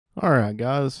Alright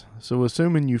guys, so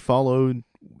assuming you followed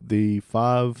the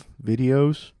 5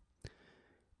 videos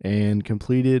and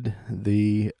completed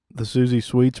the Suzy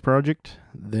Sweets project,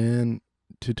 then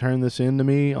to turn this into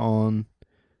me on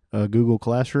Google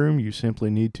Classroom, you simply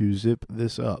need to zip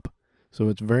this up. So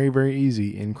it's very, very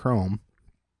easy in Chrome,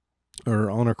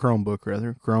 or on a Chromebook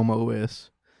rather, Chrome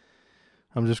OS.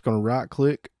 I'm just going to right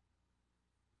click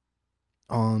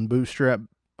on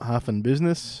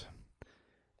Bootstrap-Business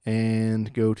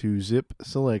and go to zip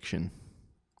selection,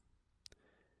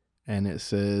 and it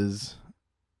says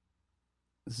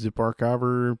zip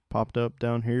archiver popped up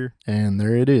down here, and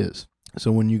there it is.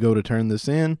 So when you go to turn this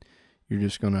in, you're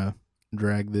just going to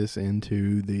drag this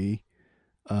into the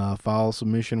file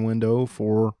submission window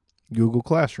for Google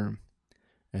Classroom,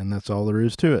 and that's all there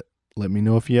is to it. Let me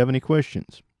know if you have any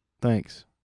questions. Thanks.